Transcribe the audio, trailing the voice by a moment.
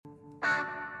Good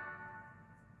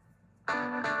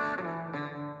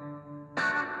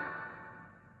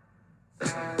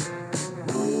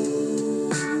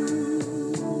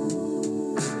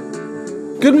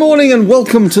morning and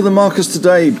welcome to the Marcus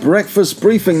Today Breakfast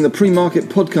Briefing, the pre-market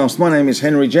podcast. My name is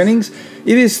Henry Jennings.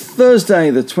 It is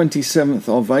Thursday, the 27th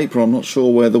of April. I'm not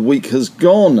sure where the week has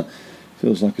gone.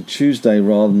 Feels like a Tuesday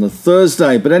rather than a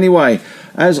Thursday. But anyway,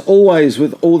 as always,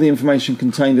 with all the information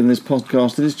contained in this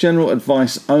podcast, it is general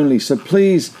advice only. So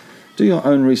please do your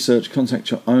own research, contact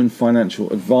your own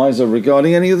financial advisor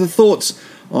regarding any of the thoughts,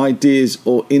 ideas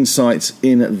or insights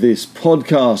in this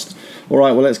podcast. All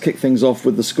right, well, let's kick things off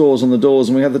with the scores on the doors.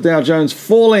 And we have the Dow Jones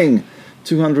falling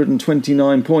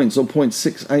 229 points or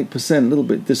 0.68%. A little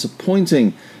bit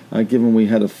disappointing given we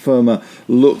had a firmer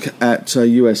look at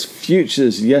US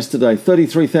futures yesterday.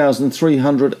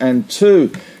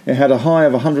 33,302. It had a high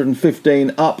of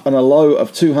 115 up and a low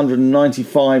of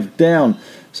 295 down.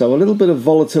 So a little bit of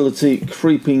volatility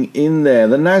creeping in there.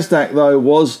 The Nasdaq, though,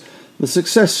 was the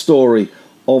success story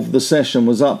of the session,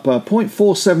 was up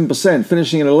 0.47%,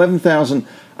 finishing at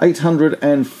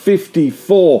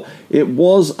 11,854. It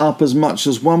was up as much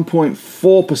as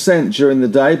 1.4% during the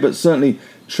day, but certainly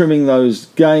trimming those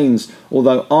gains.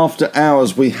 Although after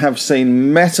hours we have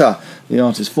seen Meta, the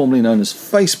artist formerly known as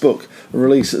Facebook,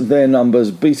 release their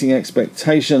numbers, beating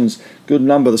expectations. Good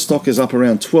number. The stock is up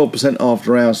around 12%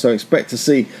 after hours, so expect to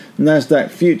see Nasdaq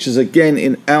futures again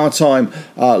in our time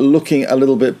looking a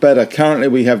little bit better. Currently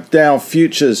we have Dow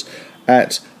futures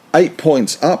at 8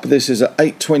 points up. This is at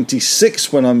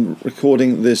 8.26 when I'm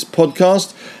recording this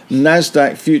podcast.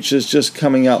 Nasdaq futures just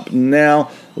coming up now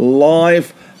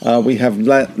live. We have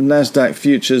Nasdaq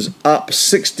futures up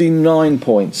 69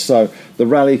 points. So the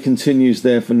rally continues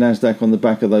there for Nasdaq on the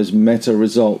back of those Meta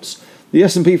results. The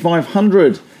S&P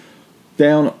 500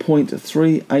 down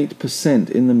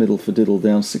 0.38% in the middle for diddle,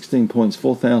 down 16 points,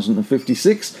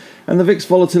 4,056. And the VIX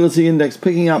Volatility Index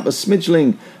picking up a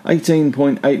smidgeling,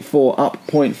 18.84, up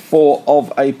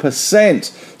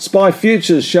 0.4%. SPY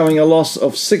futures showing a loss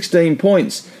of 16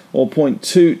 points or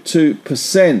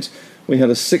 0.22%. We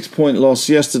had a 6-point loss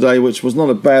yesterday, which was not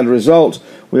a bad result.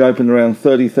 We opened around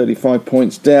 35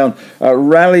 points down,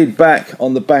 rallied back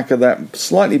on the back of that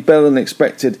slightly better than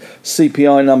expected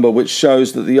CPI number, which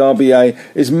shows that the RBA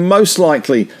is most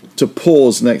likely to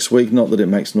pause next week. Not that it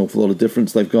makes an awful lot of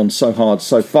difference. They've gone so hard,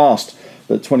 so fast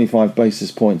that 25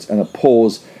 basis points and a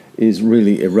pause is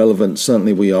really irrelevant.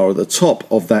 Certainly we are at the top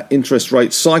of that interest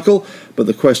rate cycle, but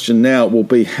the question now will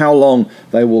be how long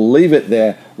they will leave it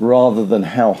there rather than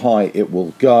how high it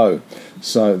will go.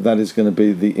 So that is going to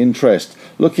be the interest.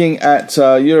 Looking at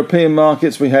European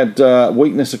markets, we had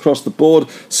weakness across the board.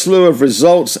 Slew of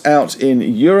results out in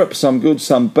Europe, some good,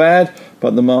 some bad,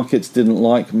 but the markets didn't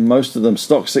like most of them.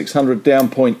 Stock 600 down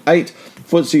 0.8,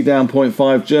 FTSE down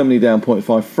 0.5, Germany down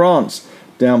 0.5, France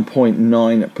down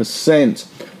 0.9%.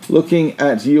 Looking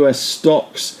at US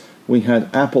stocks, we had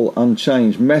Apple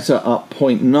unchanged, Meta up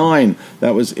 0.9.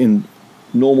 That was in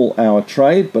normal hour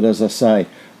trade, but as I say,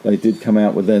 they did come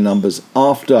out with their numbers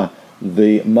after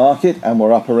the market and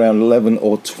were up around 11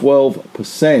 or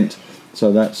 12%.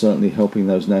 So that's certainly helping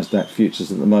those Nasdaq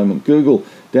futures at the moment. Google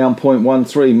down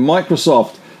 0.13.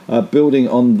 Microsoft building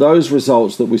on those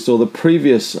results that we saw the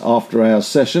previous after hours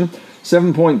session,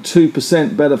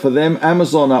 7.2% better for them.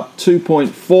 Amazon up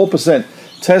 2.4%.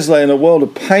 Tesla in a world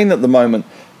of pain at the moment,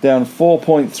 down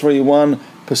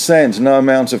 4.31%. No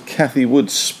amount of Cathie Wood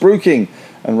spruiking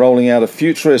and rolling out a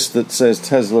futurist that says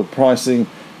Tesla pricing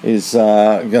is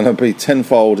going to be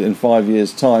tenfold in 5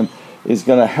 years' time is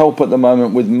going to help at the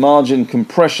moment, with margin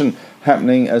compression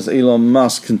happening as Elon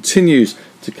Musk continues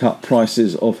to cut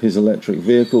prices of his electric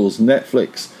vehicles.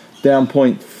 Netflix down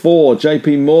 0.4%.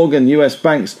 JP Morgan, US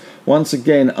banks once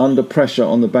again under pressure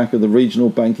on the back of the regional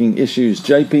banking issues.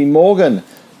 JP Morgan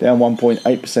down 1.8%.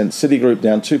 Citigroup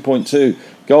down 2.2%.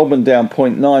 Goldman down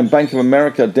 0.9%. Bank of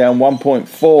America down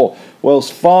 1.4%.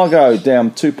 Wells Fargo down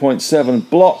 2.7%.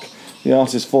 Block, the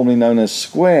artist formerly known as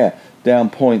Square, down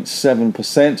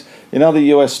 0.7%. In other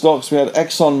US stocks, we had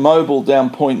ExxonMobil down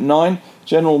 0.9%.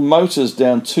 General Motors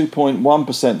down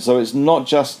 2.1%. So it's not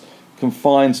just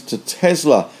confined to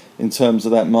Tesla in terms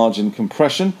of that margin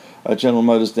compression. General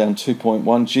Motors down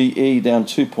 2.1%, GE down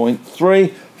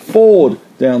 2.3%, Ford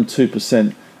down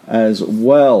 2% as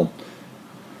well.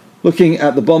 Looking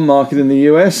at the bond market in the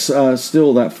US,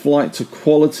 still that flight to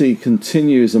quality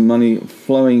continues and money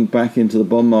flowing back into the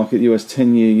bond market. US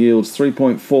 10-year yields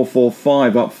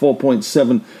 3.445, up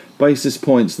 4.7 basis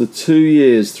points. The 2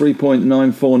 years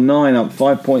 3.949, up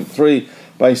 5.3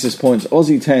 basis points.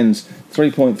 Aussie 10s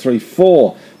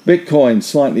 3.34. Bitcoin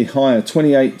slightly higher,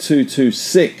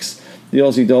 28,226. The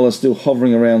Aussie dollar still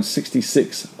hovering around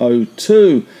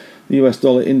 66.02. The US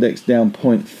dollar index down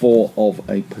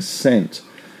 0.4%.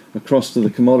 Across to the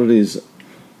commodities,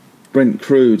 Brent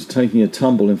crude taking a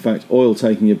tumble. In fact, oil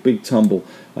taking a big tumble,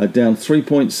 down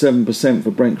 3.7%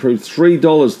 for Brent crude, $3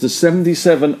 to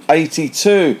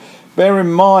 77.82. Bear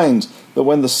in mind that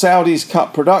when the Saudis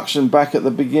cut production back at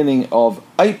the beginning of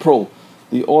April,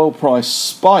 the oil price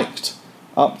spiked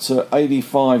up to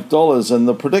 $85, and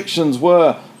the predictions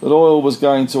were that oil was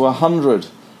going to $100.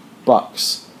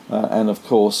 And of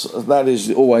course, that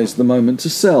is always the moment to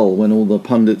sell when all the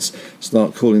pundits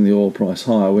start calling the oil price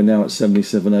higher. We're now at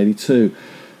 $77.82.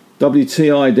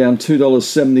 WTI down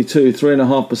 $2.72,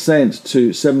 3.5% to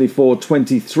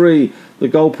 $74.23. The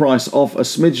gold price off a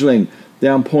smidgeling,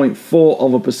 down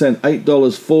 0.4%,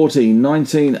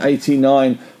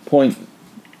 $8.40,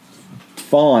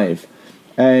 1989.5.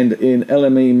 And in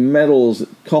LME metals,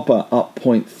 copper up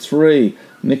 0.3.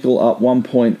 Nickel up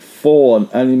 1.4,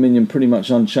 aluminium pretty much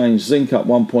unchanged, zinc up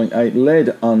 1.8,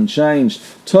 lead unchanged,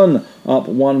 tin up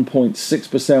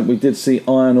 1.6%. We did see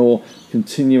iron ore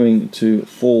continuing to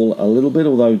fall a little bit,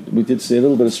 although we did see a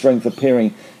little bit of strength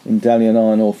appearing in Dalian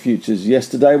iron ore futures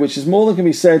yesterday, which is more than can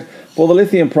be said for the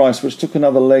lithium price, which took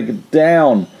another leg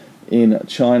down in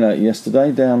China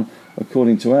yesterday, down,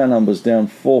 according to our numbers, down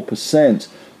 4%.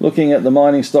 Looking at the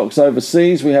mining stocks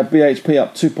overseas, we have BHP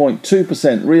up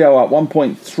 2.2%, Rio up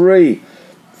 1.3%,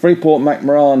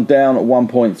 Freeport-McMoran down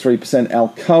 1.3%,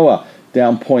 Alcoa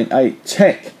down 0.8%,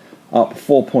 Teck up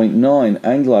 4.9%,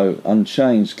 Anglo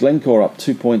unchanged, Glencore up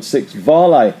 2.6%,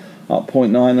 Vale up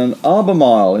 0.9%, and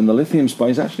Albemarle in the lithium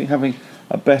space actually having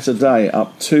a better day,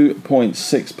 up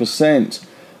 2.6%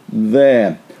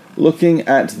 there. Looking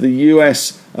at the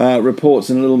US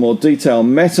reports in a little more detail,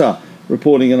 Meta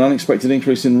reporting an unexpected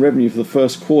increase in revenue for the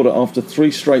first quarter after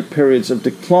 3 straight periods of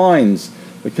declines.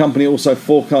 The company also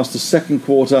forecast a second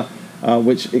quarter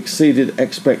which exceeded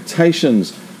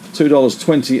expectations.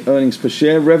 $2.20 earnings per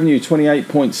share, revenue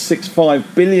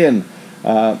 $28.65 billion.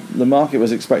 The market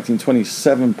was expecting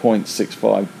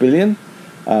 $27.65 billion,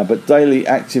 but daily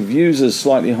active users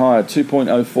slightly higher,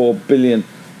 2.04 billion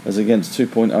as against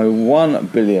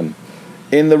 2.01 billion.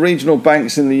 In the regional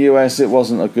banks in the US, it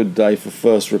wasn't a good day for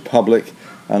First Republic,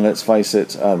 and let's face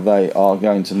it, they are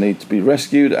going to need to be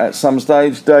rescued at some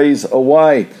stage, days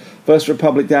away. First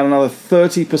Republic down another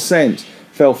 30%,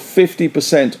 fell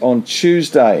 50% on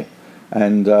Tuesday,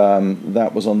 and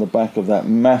that was on the back of that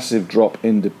massive drop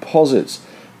in deposits.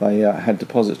 They had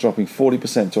deposits dropping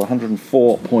 40% to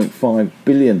 104.5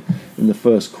 billion in the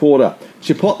first quarter.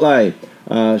 Chipotle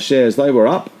shares, they were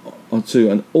up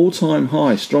to an all-time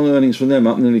high. Strong earnings from them,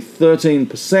 up nearly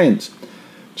 13%.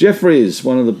 Jefferies,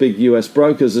 one of the big US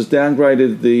brokers, has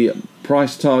downgraded the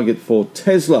price target for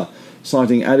Tesla,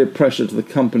 citing added pressure to the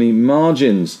company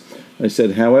margins. They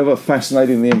said, however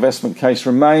fascinating the investment case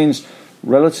remains,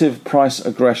 relative price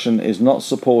aggression is not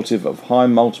supportive of high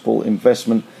multiple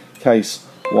investment case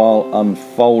while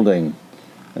unfolding.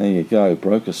 There you go,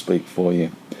 broker speak for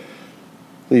you.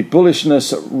 The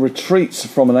bullishness retreats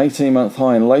from an 18-month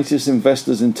high in latest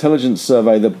investors' intelligence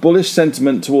survey. The bullish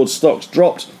sentiment towards stocks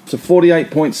dropped to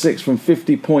 48.6 from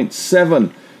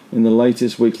 50.7 in the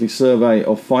latest weekly survey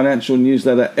of financial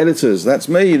newsletter editors. That's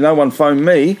me, no one phoned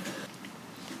me.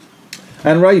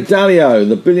 And Ray Dalio,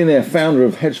 the billionaire founder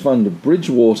of hedge fund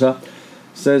Bridgewater,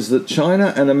 says that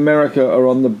China and America are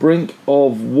on the brink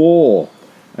of war,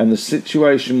 and the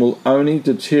situation will only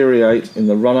deteriorate in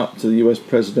the run-up to the US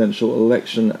presidential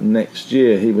election next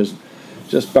year. He was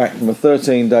just back from a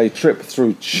 13-day trip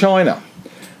through China.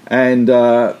 And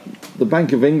the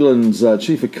Bank of England's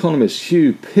chief economist,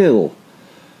 Hugh Pill,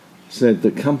 said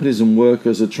that companies and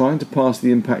workers are trying to pass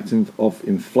the impact of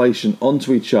inflation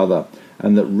onto each other,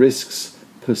 and that risks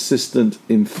persistent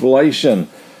inflation.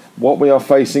 What we are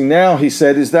facing now, he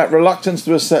said, is that reluctance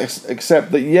to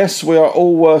accept that, yes, we are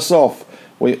all worse off.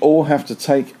 We all have to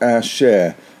take our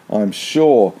share. I'm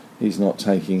sure he's not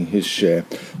taking his share.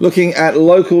 Looking at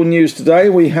local news today,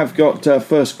 we have got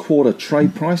first quarter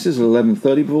trade prices at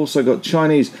 11:30. We've also got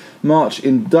Chinese March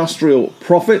industrial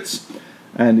profits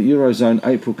and Eurozone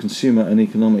April consumer and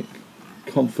economic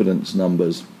confidence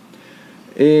numbers.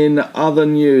 In other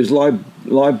news,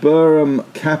 Liberum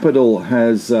Capital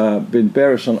has been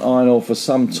bearish on iron ore for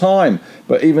some time,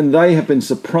 but even they have been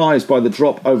surprised by the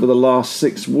drop over the last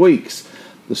 6 weeks.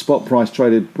 The spot price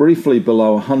traded briefly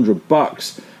below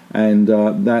 $100, and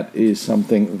that is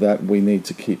something that we need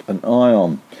to keep an eye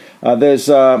on. There's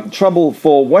trouble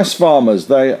for Wesfarmers.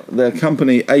 Their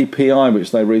company API,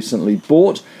 which they recently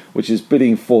bought, which is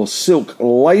bidding for Silk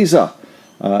Laser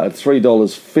at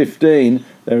 $3.15.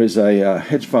 There is a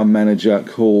hedge fund manager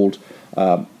called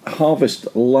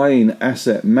Harvest Lane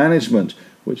Asset Management,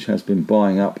 which has been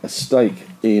buying up a stake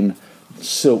in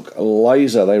Silk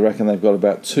Laser. They reckon they've got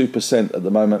about 2% at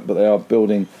the moment, but they are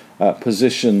building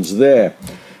positions there.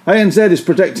 ANZ is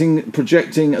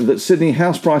projecting that Sydney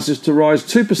house prices to rise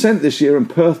 2% this year and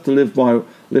Perth to lift by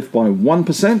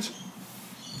 1%.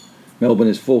 Melbourne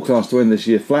is forecast to end this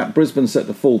year flat. Brisbane set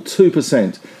to fall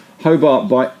 2%. Hobart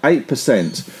by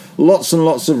 8%. Lots and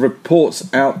lots of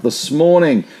reports out this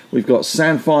morning. We've got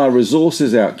Sandfire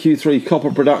Resources out. Q3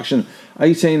 copper production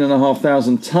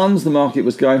 18,500 tonnes. The market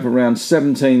was going for around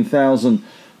 17,000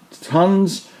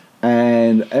 tonnes.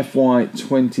 And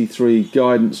FY23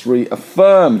 guidance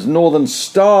reaffirmed. Northern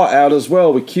Star out as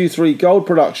well with Q3 gold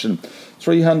production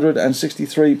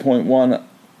 363.1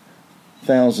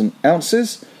 thousand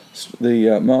ounces.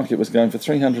 The market was going for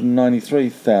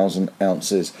 393,000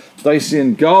 ounces.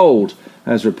 Dacian Gold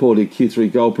has reported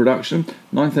Q3 gold production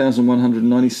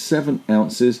 9,197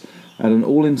 ounces at an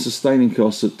all-in sustaining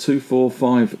cost at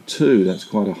 2,452. That's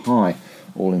quite a high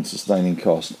all-in sustaining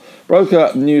cost.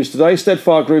 Broker news today.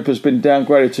 Steadfire Group has been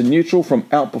downgraded to neutral from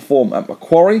outperform at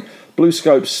Macquarie.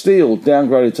 BlueScope Steel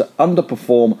downgraded to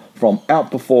underperform from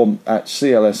outperform at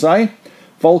CLSA.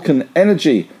 Vulcan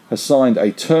Energy has signed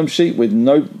a term sheet with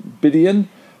Nobidian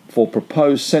for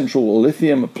proposed central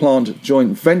lithium plant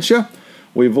joint venture.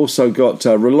 We've also got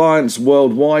Reliance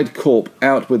Worldwide Corp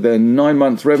out with their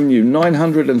 9-month revenue,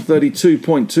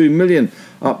 $932.2 million,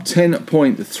 up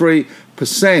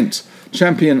 10.3%.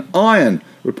 Champion Iron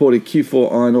reported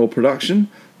Q4 iron ore production,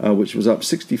 which was up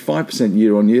 65%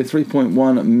 year on year,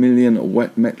 3.1 million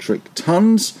wet metric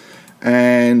tonnes.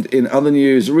 And in other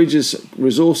news, Regis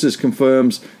Resources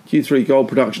confirms Q3 gold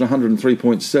production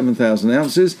 103.7 thousand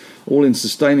ounces, all-in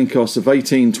sustaining costs of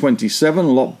 18.27, a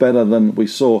lot better than we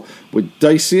saw with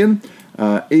Dacian.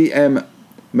 EM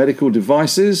Medical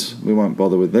Devices, we won't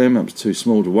bother with them, that's too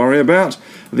small to worry about.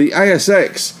 The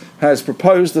ASX has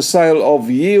proposed the sale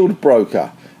of Yield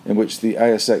Broker, in which the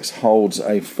ASX holds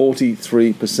a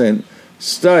 43%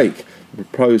 stake. The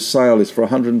proposed sale is for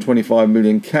 125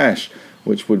 million cash,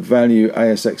 which would value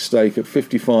ASX stake at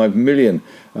 55 million.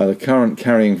 The current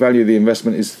carrying value of the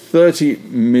investment is $30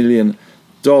 million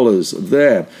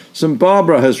there. St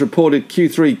Barbara has reported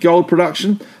Q3 gold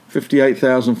production,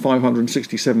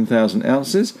 58,567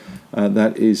 ounces.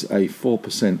 That is a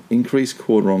 4% increase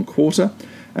quarter on quarter.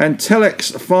 And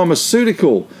Telex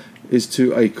Pharmaceutical is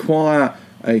to acquire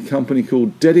a company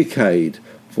called Dedicade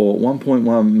for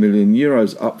 1.1 million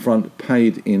euros upfront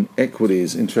paid in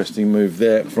equities. Interesting move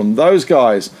there from those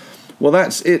guys. Well,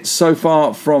 that's it so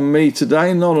far from me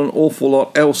today. Not an awful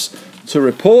lot else to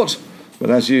report. But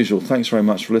as usual, thanks very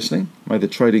much for listening. May the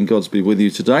trading gods be with you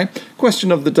today.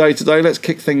 Question of the day today. Let's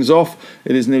kick things off.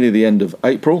 It is nearly the end of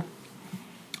April.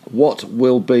 What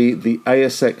will be the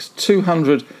ASX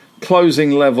 200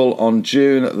 closing level on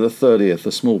June the 30th?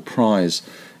 A small prize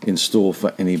in store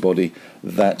for anybody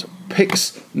that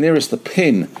picks nearest the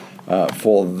pin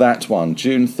for that one.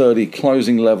 June 30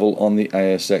 closing level on the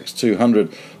ASX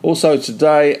 200. Also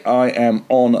today I am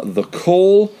on the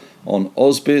call on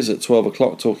Ausbiz at 12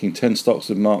 o'clock talking 10 stocks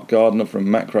with Mark Gardner from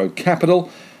Macro Capital,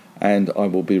 and I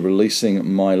will be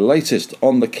releasing my latest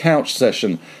On the Couch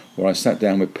session where I sat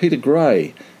down with Peter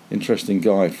Gray, interesting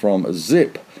guy from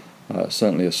Zip.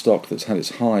 Certainly a stock that's had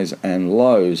its highs and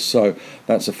lows. So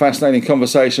that's a fascinating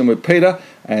conversation with Peter,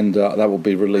 and that will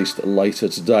be released later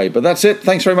today. But that's it.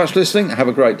 Thanks very much for listening. Have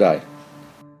a great day.